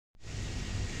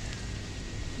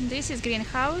This is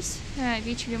greenhouse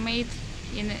which we made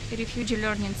in Refugee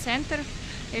Learning Center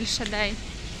ElShaddai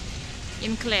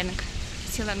in Klang,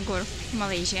 Selangor,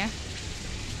 Malaysia.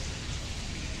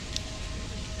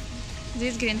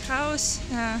 This greenhouse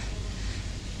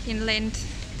in length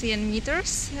 10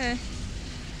 meters,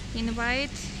 in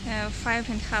width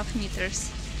 5.5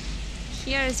 meters.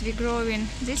 Here is we growing.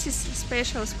 This is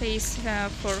special space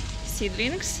for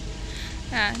seedlings.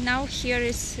 Now here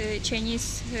is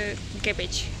Chinese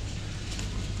cabbage.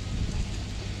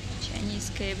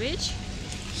 Chinese cabbage.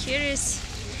 Here is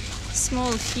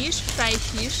small fish, fried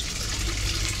fish.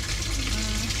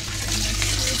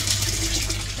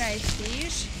 Fried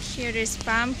fish. Here is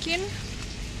pumpkin.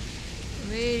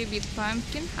 Very big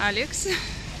pumpkin. Alex.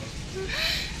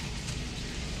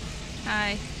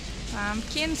 Hi.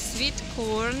 Pumpkin, sweet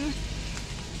corn,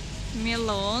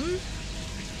 melon.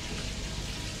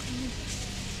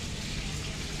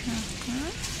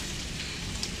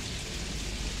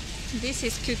 This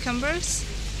is cucumbers.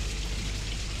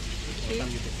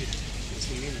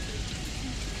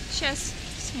 Сейчас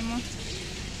сниму.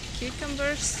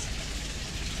 Cucumbers.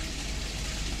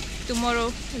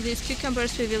 Tomorrow these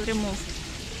cucumbers we will remove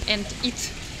and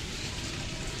eat.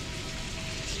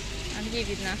 А где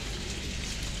видно?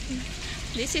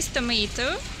 This is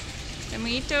tomato.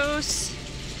 Tomatoes.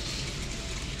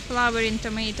 Flowering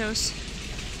tomatoes.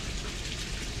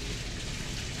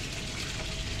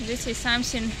 This is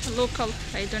something local,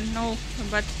 I don't know,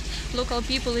 but local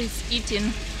people is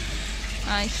eating.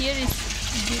 Here is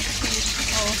big fish.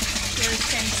 Oh, here is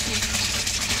fancy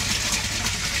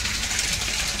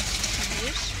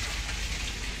fish.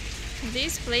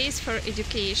 This place for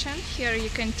education. Here you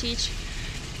can teach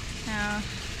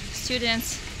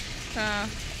students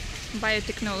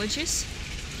biotechnologies.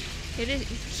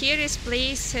 Here is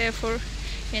place for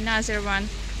another one,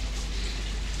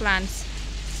 plants.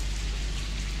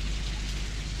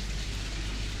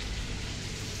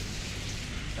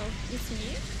 So it's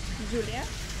me, Julia,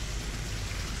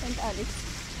 and Alex.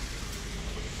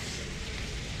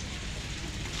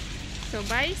 So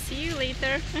bye, see you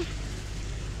later.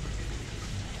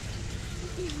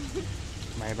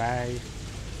 Bye bye.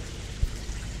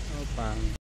 Opang.